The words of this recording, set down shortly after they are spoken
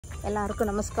எல்லாருக்கும்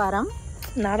நமஸ்காரம்.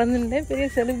 நடந்துட்டே பெரிய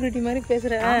செலிபிரிட்டி மாதிரி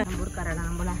பேசுகிறேன். நம்ம ஊருக்காரடா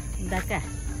நம்மள இந்தாக்க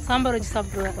சாம்பார் வச்சு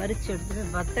சாப்பிட்ருவேன். பறிச்சு எடுத்துட்டு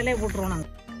வத்தலே போட்டுருவோம்.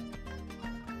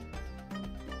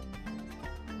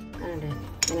 நாங்கள்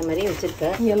இந்த மாதிரியே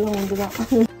வச்சுருக்கேன். எல்லாம் ஒன்று தான்.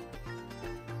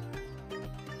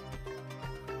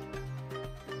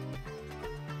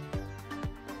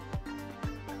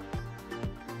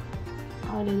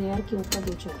 அதில் இறக்கி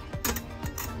உட்காந்து வச்சோம்.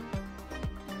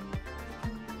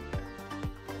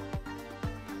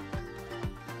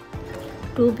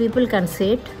 Two people can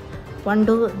sit. One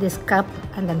do this cup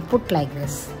and then put like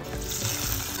this.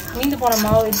 மீந்து போன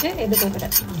மாவு வச்சு எடுத்து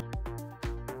வைக்கிறேன்.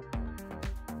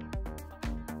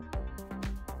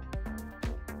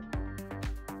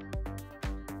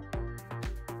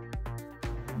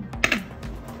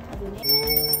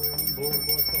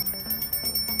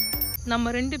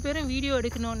 நம்ம ரெண்டு பேரும் வீடியோ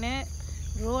எடுக்கணுன்னே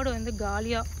ரோடு வந்து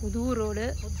காலியாக புது ரோடு.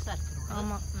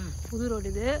 ஆமாம், புது ரோடு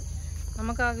இது.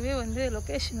 நமக்காகவே வந்து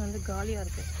லொக்கேஷன் வந்து காலியாக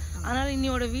இருக்குது. அதனால்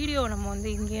இன்னையோட வீடியோ நம்ம வந்து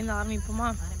இங்கேருந்து ஆரம்பிப்போமா?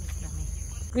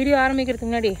 வீடியோ ஆரம்பிக்கிறதுக்கு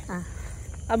முன்னாடி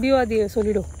அப்படியோ அது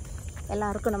சொல்லிடும்.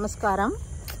 எல்லாருக்கும் நமஸ்காரம்.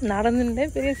 நடந்துட்டே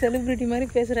பெரிய செலிபிரிட்டி மாதிரி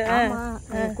பேசுகிறேன்.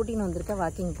 கூட்டின்னு வந்திருக்கேன்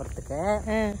வாக்கிங் போகிறதுக்கு.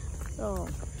 ஸோ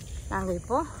நாங்கள்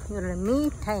இப்போது இவரோட மீ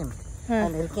டைம்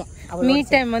இருக்கேன். மீ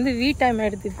டைம் வந்து வீ டைம்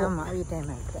எடுத்து. ஆமாம், வீ டைம்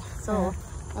ஆகிடுது. ஸோ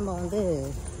நம்ம வந்து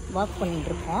வாக் பண்ணிட்டு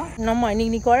இருக்கோம். நம்ம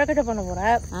இன்னைக்கு நீ கொழக்கட்டை பண்ண போற.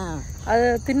 அதை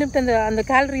தின்னுட்டு அந்த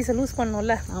கேலரிஸை லூஸ்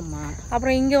பண்ணோம்ல. ஆமாம்.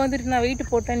 அப்புறம் இங்கே வந்துட்டு நான் வெயிட்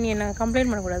போட்டேன், நீ என்ன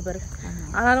கம்ப்ளைண்ட் பண்ணக்கூடாது பாரு.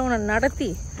 அதனால உன்னை நடத்தி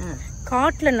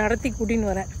காட்டில் நடத்தி கூட்டின்னு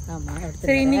வரேன். ஆமாம்.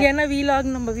 சரி, இன்னைக்கு என்ன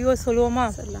வீலாக் நம்ம வியூவர்ஸ் சொல்லுவோமா?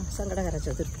 சொல்லலாம். சங்கடகர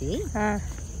சதுர்த்தி.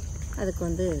 அதுக்கு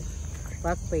வந்து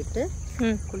வாக் போயிட்டு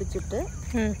குளிச்சுட்டு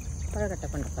கொழக்கட்டை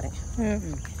பண்ண போகிறேன்.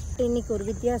 இன்னைக்கு ஒரு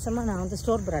வித்தியாசமாக நான் வந்து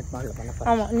ஸ்டோர் பிராட் மாவில் பண்ண போகிறேன்.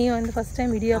 ஆமாம், நீ வந்து ஃபர்ஸ்ட்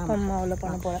டைம் இடியாப்பம் மாவில்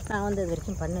பண்ண போகிறேன். நான் வந்து இது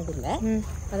வரைக்கும் பண்ணதில்லை.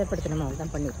 பதப்படுத்தின மாவில்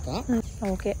தான் பண்ணியிருக்கேன்.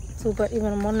 Okay, super. இப்போ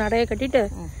நம்ம நடையை கட்டிட்டு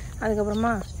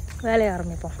அதுக்கப்புறமா வேலையை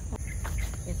ஆரம்பிப்போம்.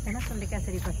 எத்தனை சுண்டைக்காய்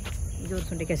செடி இது ஒரு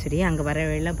சுண்டைக்காய் செடி. அங்கே வர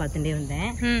வழியெல்லாம் பார்த்துட்டே வந்தேன்.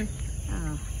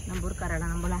 நம்ம ஊருக்காரடா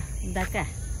நம்மள இந்தாக்க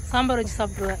சாம்பார் வச்சு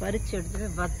சாப்பிட்ருவேன். பறிச்சு எடுத்துட்டு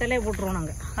வத்தலே போட்டுருவோம்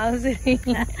நாங்கள். அது சரி,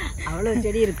 அவ்வளோ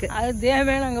செடி இருக்குது. அது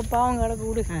தேவையே. நாங்கள் பாவம் கிடக்கு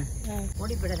விடு.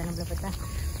 ஓடி போயிடாத நம்மளை பார்த்தா.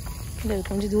 இல்லை,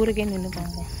 கொஞ்சம் தூரக்கே நின்று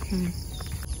பாருங்க.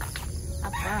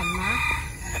 அப்பா அம்மா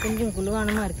கொஞ்சம்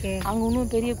குழுவானமாக இருக்கே. அங்கே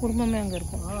இன்னும் பெரிய குடும்பமே அங்கே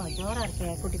இருக்கும். ஜோராக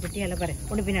இருக்கே. குட்டி குட்டி எல்லாம் பாரு.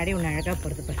 ஒன்று பின்னாடி ஒன்று அழகாக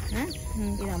போகிறது பாரு.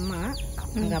 இது அம்மா,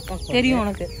 எங்கள் அப்பா தெரியும்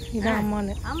உனக்கு. இதுதான்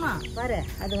அம்மானு. ஆமாம், பாரு.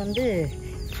 அது வந்து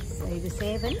இது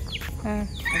சேவல்.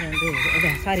 அது வந்து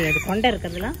சாரி, அது கொண்டை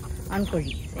இருக்கிறதுலாம் ஆண்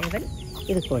கோழி. சேவல்,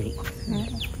 இது கோழி,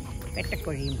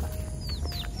 வெட்டைக்கோழியும்.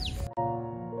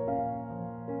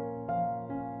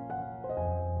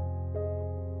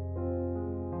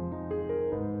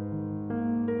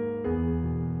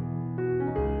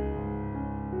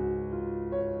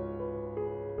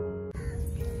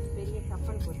 பெரிய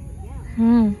கப்பல் போட்டுருக்கியா?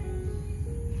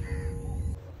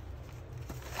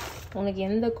 உனக்கு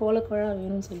எந்த கோலக்குழா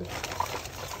வேணும்னு சொல்லு,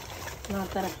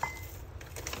 நான் தரேன்.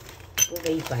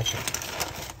 வெய் பார்த்தேன்.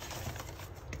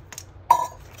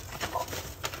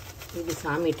 இது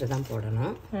சாமிகிட்ட தான்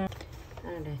போடணும்.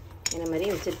 என்ன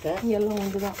மாதிரியே வச்சுருக்க. எல்லாம்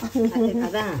ஒன்று தான்.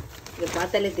 அதான் இது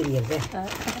பார்த்தாலே தெரியாது.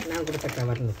 நான் கொடுத்த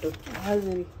கவர் மட்டும். அது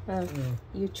சரி.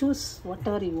 You choose what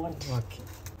ever you want. Okay.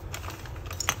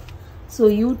 So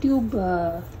YouTube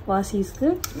வாசிஸ்க்கு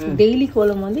daily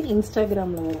கோலம் வந்து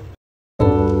இன்ஸ்டாகிராமில் வரும்.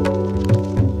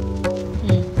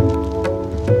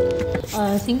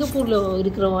 சிங்கப்பூரில்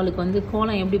இருக்கிறவாளுக்கு வந்து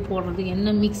கோலம் எப்படி போடுறது,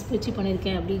 என்ன மிக்ஸ் வச்சு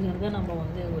பண்ணியிருக்கேன் அப்படிங்கிறத நம்ம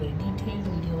வந்து ஒரு டீட்டெயில்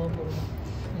வீடியோவாக போடுவோம்.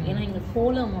 ஏன்னா இங்கே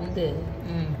கோலம் வந்து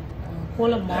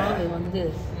கோலம் மாவு வந்து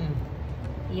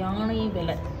யானை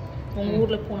விலை. உங்கள்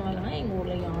ஊரில் போன விலைனா எங்கள்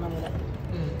ஊரில் யானை விலை.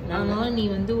 அதனால நீ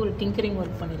வந்து ஒரு டிங்கரிங்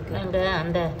ஒர்க் பண்ணியிருக்க. அந்த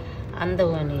அந்த அந்த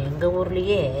எங்கள்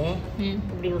ஊர்லேயே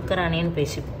இப்படி விற்கிறானேன்னு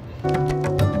பேசிப்போம்.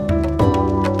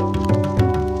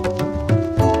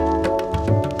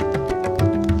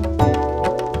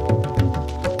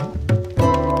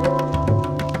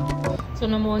 ஸோ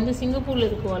நம்ம வந்து சிங்கப்பூரில்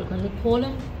இருக்கவாளுக்கு வந்து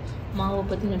கோலம் மாவை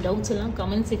பற்றின டவுட்ஸ் எல்லாம்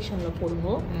கமெண்ட் செக்ஷனில்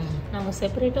போடுவோம். நாங்கள்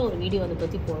செப்பரேட்டாக ஒரு வீடியோ அதை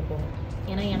பற்றி போட போகிறோம்.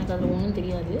 ஏன்னா எனக்கு அதில் ஒன்றும்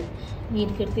தெரியாது. நீ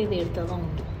இருக்கிறதே இதை எடுத்தால் தான்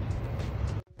உண்டு.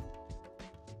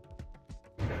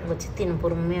 உங்கள் சித்தின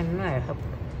பொறுமையாக இன்னும் அழகாக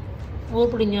போடுவோம்.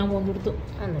 ஓப்படி ஞாபகம் கொடுத்தோம்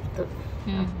அந்த எடுத்து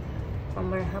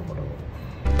ரொம்ப அழகாக போடுவோம்.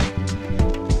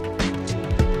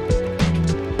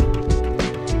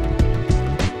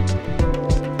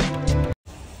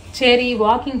 சரி,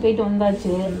 வாக்கிங் போயிட்டு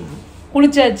வந்தாச்சு.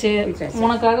 குளிச்சாச்சு.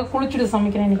 உனக்காக குளிச்சுட்டு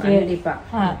சமைக்கிறேன் இன்னைக்கு. கண்டிப்பா.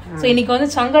 ஸோ இன்னைக்கு வந்து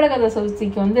சங்கடகர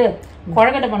சதுர்த்திக்கு வந்து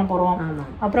கொழக்கட்டை பண்ண போறோம்.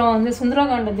 அப்புறம் வந்து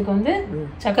சுந்தரகாண்டத்துக்கு வந்து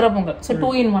சக்கரை பொங்கல். So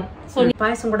 2 in 1. ஸோ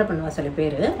பாயசம் கூட பண்ணுவா சில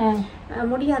பேர்.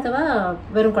 முடியாதவா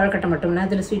வெறும் கொழக்கட்டை மட்டும்னா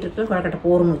அதில் ஸ்வீட் இருக்கு, கொழக்கட்டை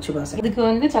போறோம்னு வச்சுக்கோ. இதுக்கு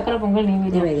வந்து சக்கரை பொங்கல்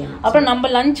நெய்வேத்தியம். அப்புறம்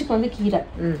நம்ம லஞ்சுக்கு வந்து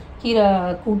கீரை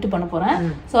கூட்டு பண்ண போறேன்.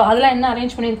 ஸோ அதெல்லாம் என்ன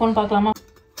அரேஞ்ச் பண்ணியிருக்கோம்னு பார்க்கலாமா?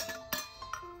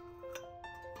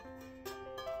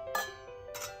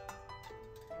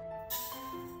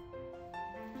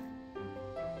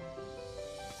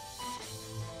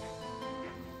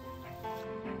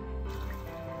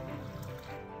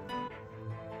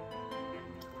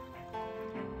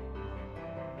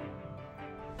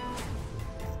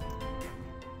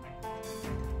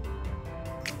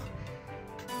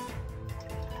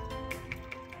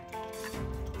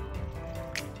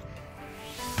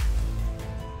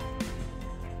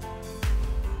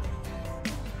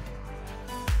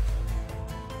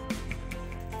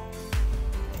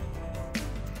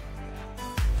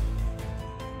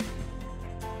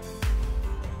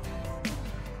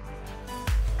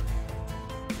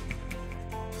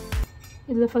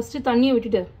 இதில் ஃபஸ்ட்டு தண்ணியை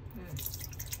விட்டுட்டு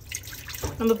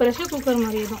நம்ம ப்ரெஷர் குக்கர்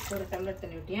மாதிரியே தான் ஒரு டம்ளர்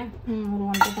தண்ணி விட்டியா? ஒரு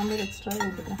 1.5 டம்ளர் எக்ஸ்ட்ரா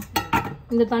விட்டுக்கிறேன்.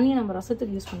 இந்த தண்ணியை நம்ம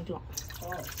ரசத்துக்கு யூஸ் பண்ணிக்கலாம்.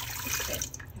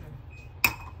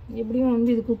 எப்படியும் வந்து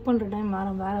இது குக் பண்ணுற டைம்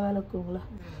வேறு வேலை இருக்குங்களா.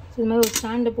 ஸோ இது மாதிரி ஒரு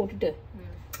ஸ்டாண்டை போட்டுட்டு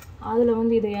அதில்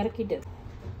வந்து இதை இறக்கிட்டு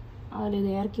அதில்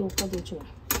இதை இறக்கி உட்காந்து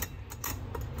வச்சுருவோம்.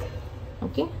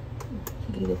 ஓகே,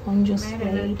 இதை கொஞ்சம்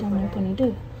லைட்டாக மூவ் பண்ணிவிட்டு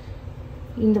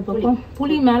இந்த பக்கம்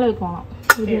புளி மேலே வைக்கலாம்,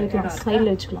 இது வைக்கலாம், சைடில்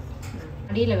வச்சுக்கலாம்.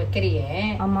 அடியில் வைக்கிறியே.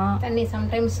 ஆமாம், தண்ணி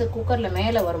சம்டைம்ஸ் குக்கரில்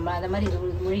மேலே வருமா, அந்த மாதிரி இது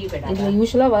முழுகி போயிடும். இதில்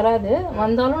யூஸ்வலாக வராது,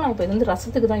 வந்தாலும் நான் இப்போ இது வந்து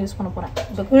ரசத்துக்கு தான் யூஸ் பண்ண போகிறேன்.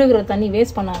 இப்போ கீழே தண்ணி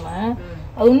வேஸ்ட் பண்ணாமல்,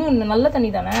 அது இன்னும் நல்ல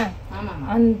தண்ணி தானே,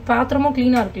 அந்த பாத்திரமும்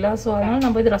க்ளீனாக இருக்குல்ல. ஸோ அதனால்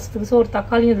நம்ம இது ரசத்துக்கு. ஸோ ஒரு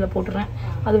தக்காளியும் இதில் போட்டுறேன்,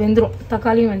 அது வெந்துடும்,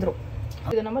 தக்காளியும் வெந்துடும்.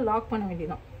 இதை நம்ம லாக் பண்ண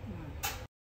வேண்டியதான்.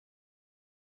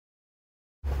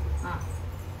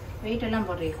 வெயிட் எல்லாம்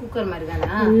போடுறீங்க குக்கர் மாதிரி தானே?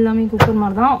 எல்லாமே குக்கர்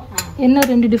மாதிரி தான். என்ன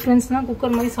 2 டிஃப்ரென்ஸ்னால்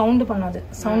குக்கர் மாதிரி சவுண்டே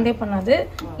பண்ணாது.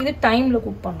 இது டைமில்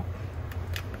குக் பண்ணும்.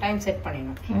 டைம் செட்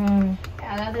பண்ணிடணும்.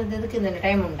 அதாவது இதுக்கு இந்த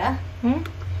டைம் உண்டா?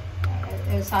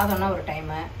 சாதம்னா ஒரு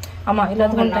டைமு. ஆமாம்,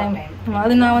 எல்லாத்துக்கும் டைம்.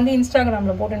 அது நான் வந்து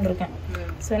இன்ஸ்டாகிராமில் போட்டுருக்கேன்.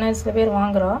 ஸோ ஏன்னா சில பேர்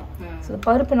வாங்குறா. ஸோ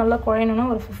பருப்பு நல்லா குழையணும்னா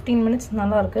ஒரு 15 மினிட்ஸ்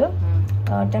நல்லா இருக்கு.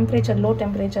 டெம்பரேச்சர் லோ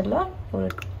டெம்பரேச்சரில் ஒரு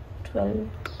 12,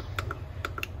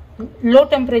 லோ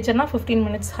டெம்பரேச்சர்னா 15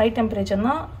 மினிட்ஸ், ஹை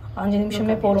டெம்பரேச்சர்னா 5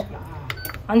 நிமிஷமே போகிறோம்.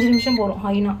 5 நிமிஷம் போகிறோம்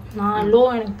ஹைனா. நான் லோ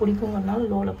எனக்கு பிடிக்குங்கிறதுனால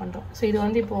லோவில் பண்ணுறேன். ஸோ இது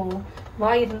வந்து இப்போது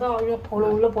வாய் இருந்தால் அவ்வளோ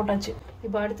உள்ளே போட்டாச்சு.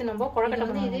 இப்போ அடுத்து நம்ம கொழக்கட்டை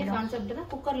பண்ணி இதே கான்செப்ட் தான்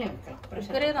குக்கர்லேயும் வைக்கலாம்.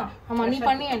 ப்ரெஷரே தான். ஆமாம், நீ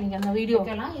பண்ணியா நீங்கள் அந்த வீடியோ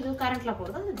வைக்கலாம். இது கரண்ட்டில்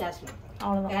போடுறது, அது கேஸில்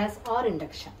அவ்வளோதான். Case R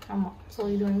induction. ஆமாம். ஸோ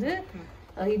இது வந்து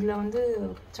இதில் வந்து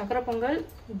சக்கரை பொங்கல்,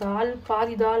 தால்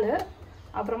பாதி தால்,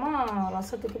 அப்புறமா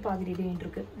ரசத்துக்கு பாதி ரெடி ஆகிட்டு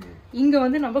இருக்கு. இங்கே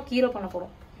வந்து நம்ம கீரை பண்ண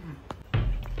போகிறோம்.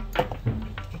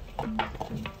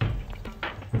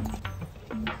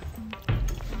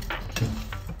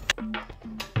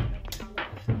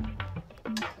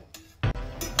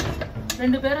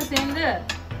 ரெண்டு பேரும் சேர்ந்து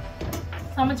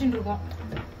சமைச்சுட்டு இருக்கோம்.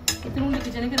 திருவண்டி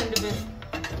கிச்சனுக்கு 2 பேர்.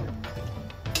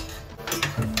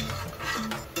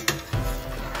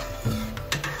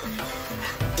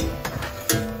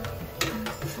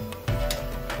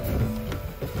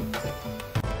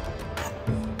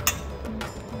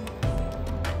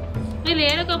 இல்லை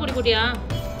ஏலக்காய் பொடி போட்டியா?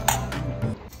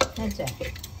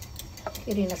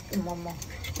 கீரை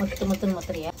முத்துன்னு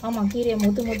மொத்தறியா? ஆமாம், கீரையை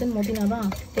முத்துன்னு மொத்தினா தான்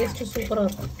டேஸ்ட்டு சூப்பராக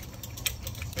இருக்கும்.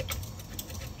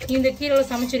 இந்த கீரையில்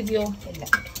சமைச்சிருக்கியோ? இல்லை,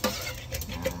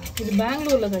 இது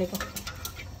பெங்களூரில் கிடைக்கும்,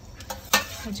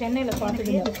 சென்னையில்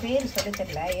பார்த்துட்டு. இது பேர் சொல்ல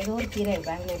தெரியல. ஏதோ ஒரு கீரை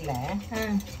பெங்களூரில்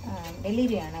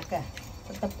டெலிவரி ஆனாக்க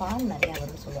பால் நிறையா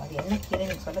வரும்னு சொல்லுவாங்க. என்ன கீரை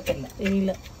எனக்கு சொல்ல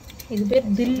தெரியல. இது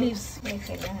பேர் தில்லீவ்ஸ்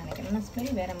நினைக்கிறேன். என்ன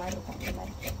ஸ்மெல் வேறு மாதிரி இருக்கும். அந்த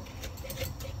மாதிரி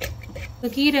இப்போ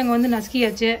கீரை அங்கே வந்து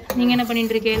நசுக்கியாச்சு. நீங்கள் என்ன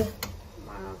பண்ணிட்டு இருக்கீங்க?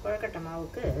 கொழக்கட்டை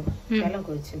மாவுக்கு வெல்லம்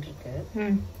கொதிச்சுட்டு இருக்கு.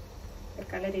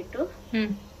 கலரிட்டு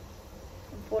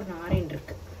போர்ணம் ஆறின்னு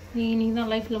இருக்கு. நீங்கள் தான்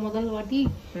லைஃப்பில் முதல் வாட்டி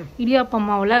இடியாப்பம்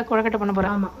மாவில் கொழக்கட்டை பண்ண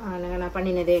போகிறேன். ஆமாம், நான்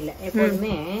பண்ணினதே இல்லை.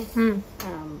 எப்போதுமே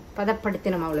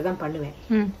பதப்படுத்தின மாவில் தான் பண்ணுவேன்.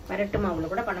 பரட்டு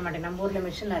மாவில் கூட பண்ண மாட்டேன். நம்ம ஊரில்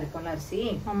மிஷினில் இருக்கும்ல அரிசி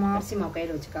மாவு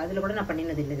கையில் வச்சுக்க, அதில் கூட நான்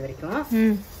பண்ணினது இல்லை இது வரைக்கும்.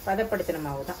 பதப்படுத்தின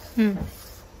மாவு தான்.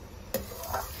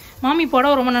 மாமி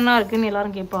புடவை ரொம்ப நல்லா இருக்குன்னு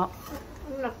எல்லாரும் கேட்பா.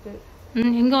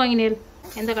 எங்கே வாங்கினேன்?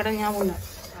 எந்த கடை ஞாபகம் இல்லை.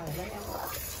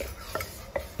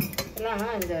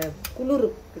 அதெல்லாம் இந்த குளிர்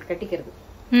கட்டிக்கிறது.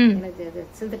 எனக்கு அது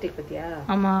சிந்தட்டிக் பத்தியா?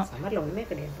 ஆமாம், சம்மரில் ஒன்றுமே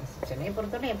கிடையாது. சென்னையை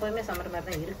பொறுத்தவரை எப்போதுமே சம்மர் மாதிரி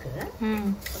தான் இருக்குது.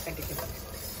 கட்டிக்கிறது.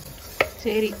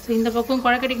 சரி. ஸோ இந்த பக்கம்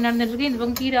கொழக்கட்டைக்கு நடந்துட்டு இருக்கு, இந்த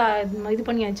பக்கம் கீரை இது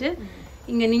பண்ணியாச்சு.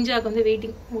 இங்கே நிஞ்சாக்கு வந்து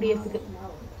வெயிட்டிங் முடியறதுக்கு.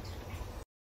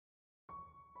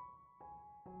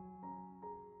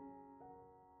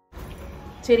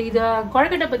 சரி, இதை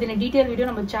கொழக்கட்டை பற்றின டீட்டெயில் வீடியோ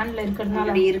நம்ம சேனலில்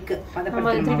இருக்கிறதுனால இருக்கு,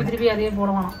 நம்ம திருப்பி அதே போட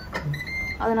வேணாம்.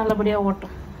 அது நல்லபடியாக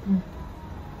ஓட்டும்.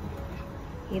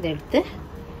 இதை எடுத்து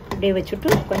அப்படியே வச்சுட்டு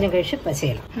கொஞ்சம் கழிச்சு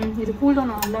பிசையலாம். இது கூல்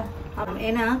தான் நல்லா,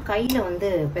 ஏன்னா கையில் வந்து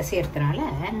பிசையறதுனால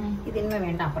இது இனிமேல்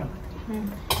வேண்டாம். அப்புறம்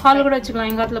ஹால் கூட வச்சுக்கலாம்.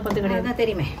 எங்கள் காலத்தில் பத்து கிடையாது தான்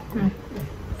தெரியுமே.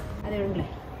 அது எடுங்களே,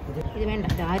 இது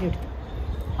வேண்டாம், இது ஆறிடுது.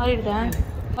 ஆறிடுதேன்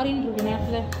ஆறின்னு இருக்கு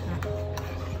நேரத்தில்.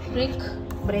 பிரேக்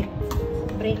பிரேக்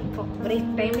பிரேக் பிரேக்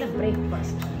டைமில் பிரேக்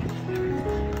ஃபாஸ்ட்.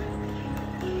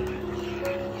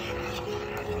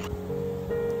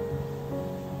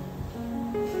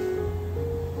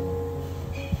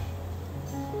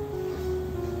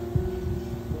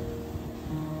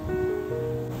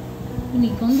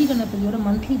 இன்னைக்கு கொந்தி கணபதியோட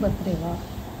மந்த்லி பர்த்டேவா?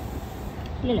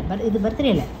 இல்லை இது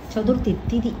பர்த்டே இல்லை, சதுர்த்தி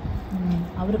திதி.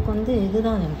 அவருக்கு வந்து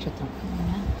இதுதான் நட்சத்திரம்,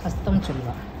 ஹஸ்தம்னு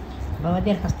சொல்லுவாள்.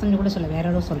 பகவதியார் ஹஸ்தம்னு கூட சொல்ல, வேற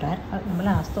ஏதோ சொல்கிறார்.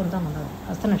 நம்மளாம் ஹஸ்தம் தான் கொண்டாடுறோம்.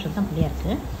 ஹஸ்த நட்சத்திரம் பிள்ளையா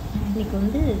இருக்குது. இன்றைக்கி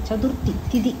வந்து சதுர்த்தி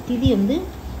திதி வந்து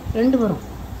 2 வரும்.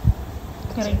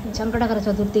 சங்கடகர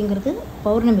சதுர்த்திங்கிறது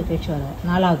பௌர்ணமி கழிச்சு வர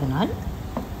 4வது நாள்.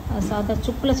 சாதா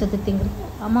சுக்ல சதுர்த்திங்கிறது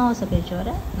அமாவாசை கழிச்சு வர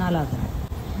 4வது நாள்.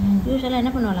 யூஸ்வலாக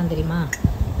என்ன பண்ணுவாளாம் தெரியுமா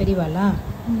பெரியவாளாம்?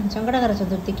 சங்கடகர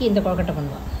சதுர்த்திக்கு இந்த கொழக்கட்டை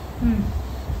பண்ணுவாள்.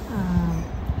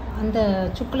 அந்த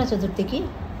சுக்ல சதுர்த்திக்கு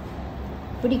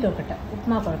பிடி கொழக்கட்டை,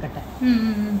 உப்புமா கொழக்கட்டை.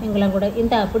 எங்கெல்லாம் கூட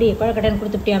இந்த பிடி கொழக்கட்டைன்னு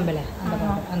கொடுத்துட்டியாம்பல,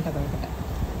 அந்த கொழக்கட்டை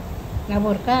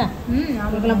ஞாபகம் இருக்கா?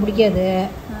 அவங்களுக்கெல்லாம் பிடிக்காது.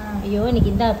 ஐயோ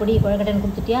இன்னைக்கு இந்த பிடி கொழக்கட்டைன்னு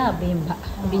கொடுத்துட்டியா அப்படின்பா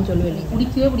அப்படின்னு சொல்லுவேன்.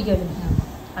 பிடிக்கவே பிடிக்காது.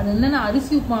 அது என்னன்னா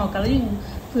அரிசி உப்புமா கலரி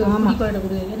கொழக்கட்டை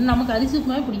கொடுக்குது. நமக்கு அரிசி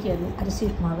உப்புமாவே பிடிக்காது. அரிசி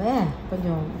உப்புமாவை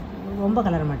கொஞ்சம் ரொம்ப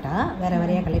கலர மாட்டா, வேற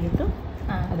வேறையாக கலரிவிட்டு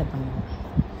அதை பண்ணுவோம்.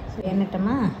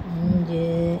 என்னட்டமா 5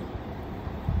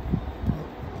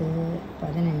 10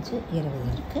 15 20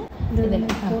 இருக்குது.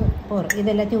 இதெல்லாம் போகிறோம்.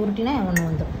 இது எல்லாத்தையும் உருட்டினா ஒன்று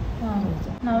வந்துடும்.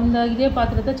 நான் இந்த இதே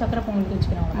பாத்திரத்தை சக்கரை பொங்கலுக்கு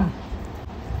வச்சுக்கிறேன்.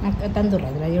 நான்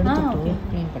தந்துடுறேன். அதில் எடுத்துட்டு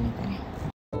க்ளீன் பண்ணி தரேன்.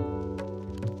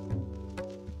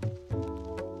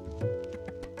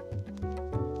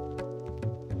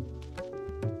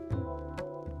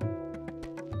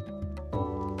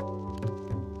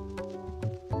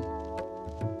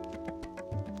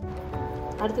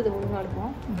 அடுத்தது ஒழுங்காக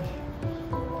இருக்கும்.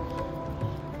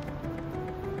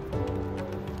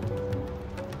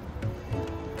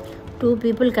 Two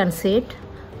people can sit.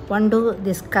 One do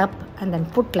this cup and then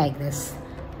put like this.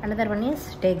 Another one is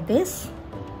take this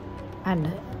and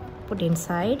put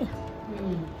inside.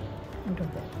 And do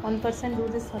that. 1% do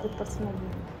this, other person will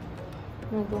do.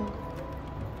 No, don't.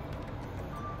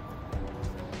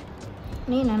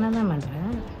 நீ நல்லா தான்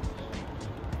பண்ணுறேன்.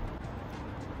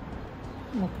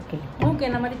 மூக்கு கிளி மூக்கு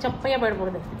என்ன மாதிரி சப்பையாக போயிட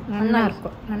போடுது. நல்லா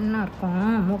இருக்கும்.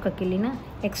 மூக்கை கிளினா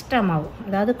எக்ஸ்ட்ரா மாவு.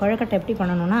 அதாவது கொழக்கட்டை எப்படி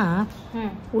பண்ணணும்னா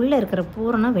உள்ளே இருக்கிற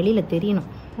பூரணம் வெளியில்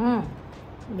தெரியணும்.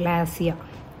 கிளாஸியாக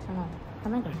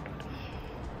அதான் கரெக்ட்.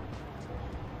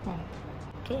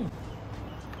 ஓகே,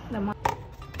 இந்த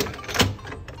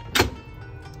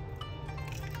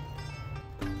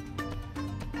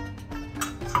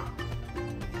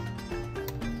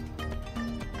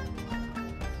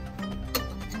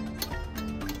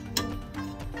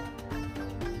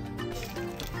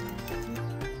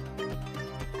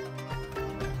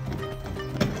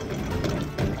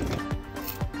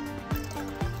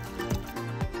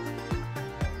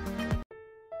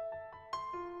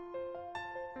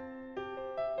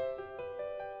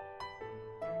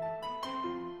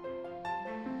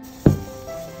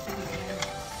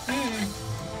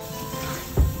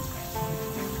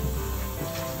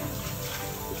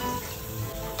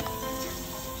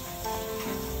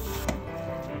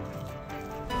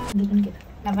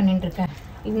என்ன பண்ணிட்டு இருக்கேன்?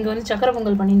 இங்கே வந்து சக்கரை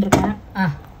பொங்கல் பண்ணிட்டு இருக்கேன்.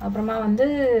 அப்புறமா வந்து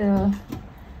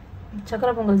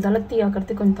சக்கரை பொங்கல் தளர்த்தி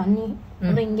ஆக்கிறதுக்கு கொஞ்சம் தண்ணி.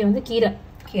 அப்புறம் இங்கே வந்து கீரை.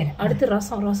 அடுத்து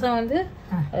ரசம் வந்து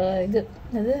இது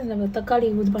நம்ம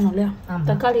தக்காளி இது பண்ணோம் இல்லையா,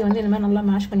 தக்காளி வந்து இந்த மாதிரி நல்லா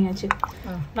மேஷ் பண்ணியாச்சு.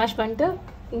 மேஷ் பண்ணிட்டு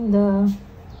இந்த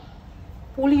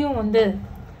புளியும் வந்து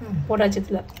போட்டாச்சு.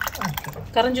 இதில்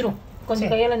கரைஞ்சிரும்,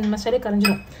 கொஞ்சம் கையால் மசாலே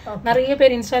கரைஞ்சிரும். நிறைய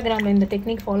பேர் இன்ஸ்டாகிராமில் இந்த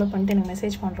டெக்னிக் ஃபாலோ பண்ணிட்டு எனக்கு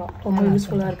மெசேஜ் பண்ணுறோம், ரொம்ப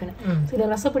யூஸ்ஃபுல்லாக இருக்குன்னு.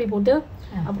 இதில் ரசப்பொடி போட்டு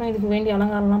அப்புறம் இதுக்கு வேண்டிய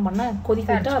அலங்காரம்லாம் பண்ண கொதிக்க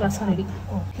விட்டால் ரசம் ரெடி.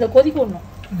 இதை கொதிக்க விடணும்.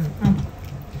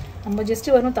 நம்ம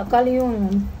ஜஸ்ட்டு வரும் தக்காளியும்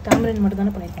டேமரின் மட்டும்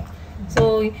தானே பண்ணியிருக்கோம். ஸோ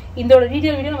இதோட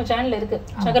டீட்டெயில் வீடியோ நம்ம சேனலில் இருக்குது,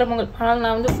 சக்கரை பொங்கல். ஆனால்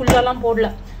நான் வந்து ஃபுல்லாலாம் போடல,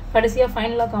 கடைசியாக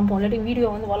ஃபைனலாக காம்போம். இல்லாட்டி வீடியோ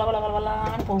வந்து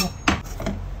வளவலான்னு போகும்.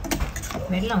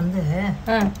 வெள்ளம் வந்து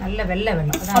நல்ல வெள்ளை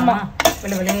வெள்ளம். ஆமாம்,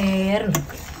 வெள்ளை வெள்ளையேறு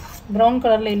இருக்கு. ப்ரௌன்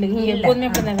கலரில் இல்லை. எப்போதுமே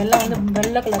இப்போ இந்த வெள்ளை வந்து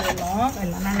வெள்ளை கலர்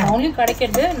வெள்ளம் ப்ரௌன்லேயும்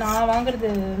கிடைக்கிறது. நான் வாங்குறது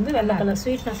வந்து வெள்ளை கலர்.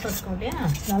 ஸ்வீட்னஸ் இருக்கும் இல்லையா,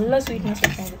 நல்லா ஸ்வீட்னஸ்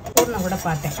இருக்கும். அது பூர்ணம் கூட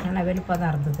பார்த்தேன், நல்லா வெளுப்பாக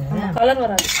தான் இருந்தது. கலர்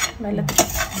வராது வெள்ளத்துக்கு.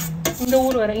 இந்த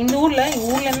ஊர் வர இந்த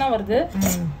ஊரில் என்ன வருது,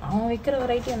 அவன் வைக்கிற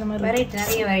வெரைட்டி அந்த மாதிரி வெரைட்டி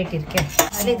நிறைய வெரைட்டி இருக்கு.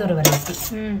 அதில் இது ஒரு வெரைட்டி.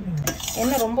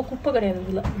 என்ன ரொம்ப குப்பை கிடையாது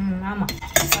இதில். ஆமாம்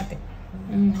பார்த்தேன்.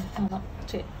 ஆமாம்.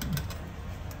 சரி,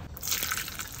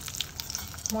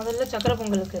 முதல்ல சக்கரை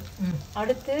பொங்கலுக்கு,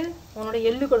 அடுத்து உன்னோட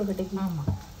எள்ளு கொழுக்கட்டைக்கு. ஆமாம்.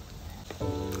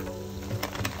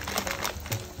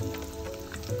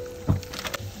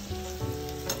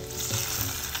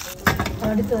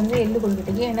 அடுத்து வந்து எள்ளு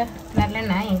கொழுக்கட்டைக்கு என்ன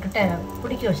நல்லெண்ணெய் என்கிட்ட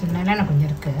பிடிக்க வச்சு நல்லெண்ணெய் கொஞ்சம்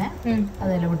இருக்கு,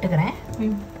 அதில் விட்டுக்கிறேன்.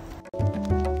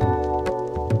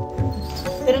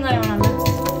 பெருங்காயம் வேணாம்,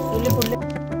 எள்ளு புல்லு.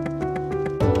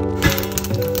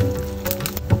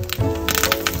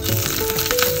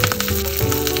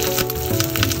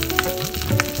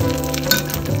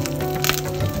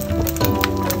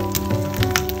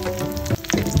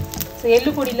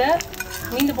 எள்ளு பொடியில்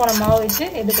மீந்து போன மாவு வச்சு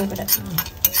எள்ளு கொழுக்கட்டை.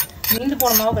 மீந்து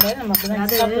போன மாவு கிடையாது, நம்ம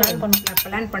அப்படிதான்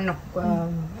பிளான் பண்ணோம்.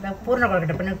 பூர்ண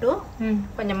கொழுக்கட்டை பண்ணிவிட்டு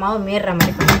கொஞ்சம் மாவு மீறுற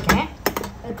மாதிரி பண்ணியிருக்கேன்.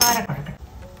 அது கார கொழுக்கட்டை.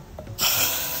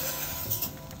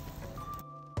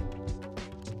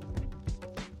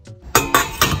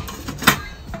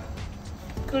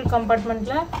 கீழ்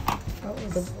கம்பார்ட்மெண்ட்டில்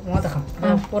இது மோதகம்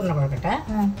பூர்ண கொழுக்கட்டை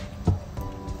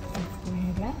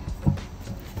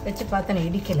வச்சு பார்த்தேன்.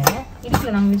 இடிக்கலை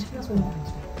நாங்கள் வச்சுக்கலாம் சொல்லுவோம்.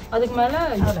 அதுக்கு மேலே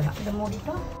அவ்வளோதான். இதை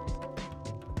மூடிட்டோம்.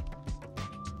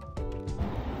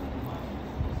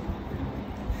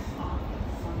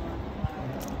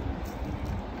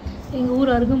 எங்கள்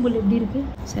ஊர் அருகம்புல் எப்படி இருக்குது?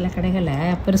 சில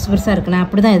கடைகளில் பெருசு பெருசாக இருக்கு. நான்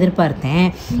அப்படி தான் எதிர்பார்த்தேன்.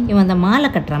 இவன் அந்த மாலை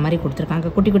கட்டுற மாதிரி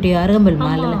கொடுத்துருக்காங்க. குட்டி குட்டி அருகம்புல்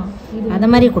மாலை அதை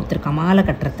மாதிரி கொடுத்துருக்கான். மாலை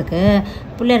கட்டுறதுக்கு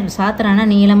பிள்ளையாருக்கு சாத்துறானா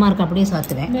நீளமாக இருக்கும், அப்படியே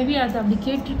சாத்துவேன். மேபி அது அப்படி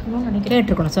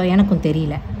கேட்டிருக்கணும். ஸோ எனக்கும்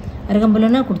தெரியல.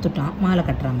 அருகம்புல்லுன்னா கொடுத்துட்டான் மாலை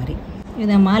கட்டுற மாதிரி.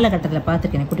 இதை மாலை கட்டுறதுல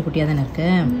பார்த்துருக்கேன், குட்டி குட்டியாக தானே இருக்குது.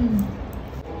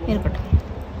 இருக்கட்டும்,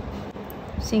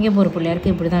 சிங்கப்பூர்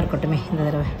பிள்ளையாருக்கு இப்படி தான் இருக்கட்டுமே இந்த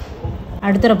தடவை.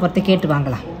 அடுத்த தடவை பொறுத்து கேட்டு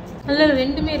வாங்கலாம். இல்லை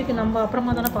ரெண்டுமே இருக்குது, நம்ம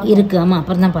அப்புறமா தானே இருக்குது. ஆமாம்,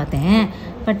 அப்புறம் தான் பார்த்தேன்.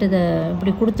 பட் இதை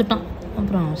இப்படி கொடுத்துட்டான்.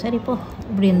 அப்புறம் சரி இப்போ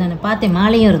இப்படி இருந்தானே பார்த்தேன்.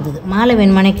 மாலையும் இருந்தது. மாலை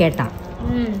வேணுமானே கேட்டான்.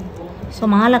 ஸோ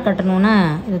மாலை கட்டணுன்னா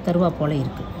இது தருவா போல்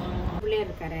இருக்குது. பிள்ளையார்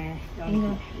இருக்காரு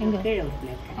எங்கள் கீழே ஒரு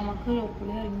பிள்ளையார். ஆமாம், கீழே ஒரு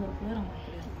பிள்ளையார், இங்கே ஒரு பிள்ளையார்.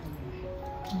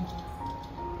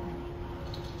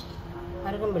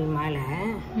 அருகம்புல் மாலை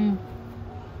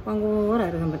உங்கள் ஊர்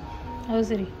அருகம்புல். அது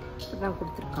சரி தான்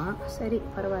கொடுத்துருக்கான். சரி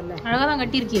பரவாயில்ல, அழகாக தான்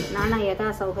கட்டியிருக்கேன். நானா எதா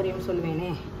சௌகரியம்னு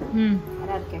சொல்லுவேனே.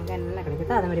 யாராக இருக்கேங்க என்ன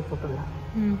கிடைக்குதோ அதை மாதிரி போட்டுடலாம்.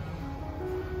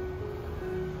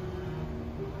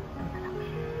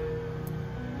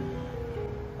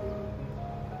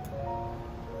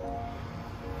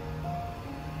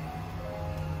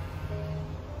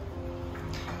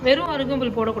 வெறும்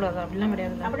அருகம்புல் போடக்கூடாது அப்படிலாம்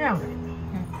கிடையாது. அப்படிலாம்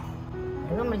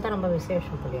அருகம்புல் தான் ரொம்ப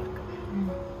விசேஷம் போலியா இருக்கு.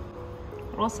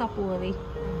 ரோசா பூவை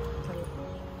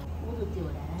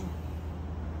ஊதுத்தியோட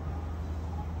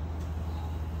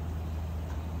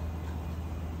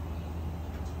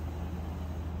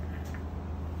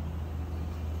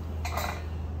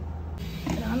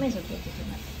ராமேஸ்வரத்தை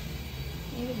வச்சுருந்தேன்.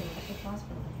 பாஸ்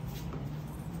பண்ணுவேன்.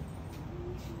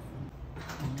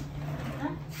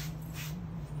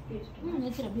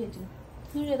 வச்சுரு அப்படியே வச்சுரு.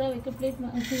 கீழே ஏதாவது வைக்க பிளேட்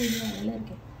நல்லா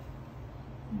இருக்கேன்.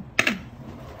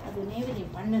 அது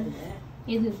நைவேத்தியம் பண்ணது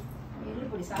எது?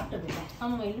 எள்ளுப்பொடி சாப்பிட்டது இல்லை.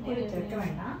 ஆமாம், எள்ளுப்பொடி வைக்க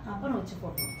வேண்டாம், அப்புறம் வச்சு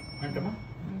போட்டோம்.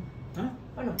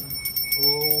 பண்ணுவோம்.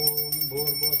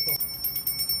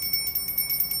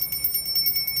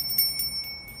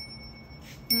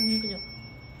 கொஞ்சம்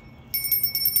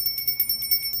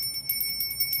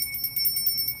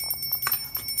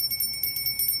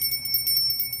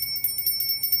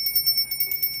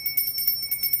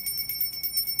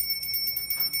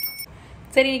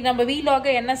சரி, நம்ம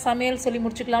வீலாக என்ன சமையல் சொல்லி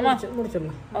முடிச்சுக்கலாமா?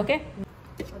 முடிச்சிடலாம். ஓகே.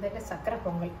 முதல்ல சக்கரை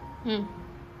பொங்கல்,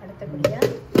 அடுத்தபடியாக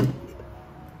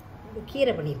இது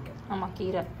கீரை பண்ணியிருக்கேன். ஆமாம்,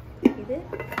 கீரை. இது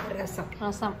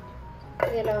ரசம்.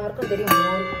 இது எல்லாருக்கும் தெரியும்.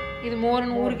 மோர். இது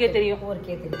மோர்னு ஊருக்கே தெரியும்.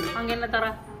 ஊருக்கே தெரியும். அங்கே என்ன தர?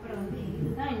 அப்புறம் வந்து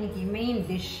இதுதான் இன்னைக்கு மெயின்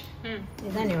டிஷ்.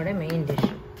 இதுதான் என்னோட மெயின்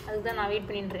டிஷ். அதுக்கு தான் நான் வெயிட்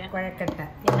பண்ணிட்டு இருக்கேன். கொழக்கட்டை.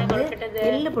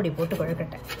 எள்ளு பொடி போட்டு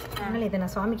கொழக்கட்டை. அதனால இதை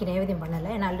நான் சுவாமிக்கு நைவேத்தியம்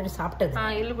பண்ணலை, நான் ஆல்ரெடி சாப்பிட்டது.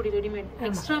 எள்ளு பொடி ரெடிமேட்.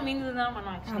 எக்ஸ்ட்ரா மீந்தது தான்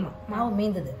பண்ணுவேன். ஆமாம், மாவு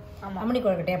மீந்தது. அம்மணி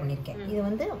கொழக்கட்டையாக பண்ணியிருக்கேன். இது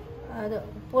வந்து அது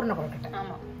பூர்ண கொழக்கட்டை.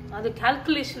 ஆமாம், அது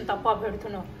கால்குலேஷன் தப்பாக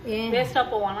எடுத்துணும், வேஸ்ட்டாக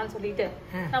போவானான்னு சொல்லிட்டு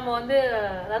நம்ம வந்து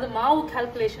அதாவது மாவு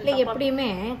கால்குலேஷன் இல்லை, எப்படியுமே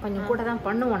கொஞ்சம் கூட தான்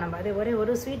பண்ணுவோம் நம்ம. அது ஒரே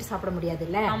ஒரு ஸ்வீட் சாப்பிட முடியாது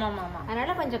இல்லை. ஆமாம் ஆமாம்,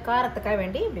 அதனால கொஞ்சம் காரத்துக்காக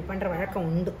வேண்டி இப்படி பண்ணுற வழக்கம்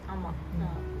உண்டு. ஆமாம்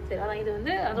சரி. அதான் இது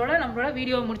வந்து அதோட நம்மளோட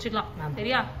வீடியோவை முடிச்சுக்கலாம்.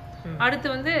 சரியா? அடுத்து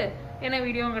வந்து என்ன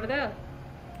வீடியோங்கிறத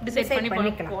டிசைட் பண்ணி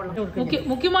பண்ணிக்கலாம்.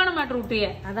 முக்கியமான மேட்டர் விட்டியே,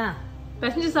 அதான்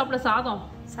பிசைஞ்சு சாப்பிட சாதம்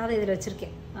இதில்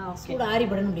வச்சுருக்கேன். சூடு ஆறி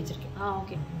படணும் அப்படி வச்சுருக்கேன்.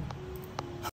 ஓகே.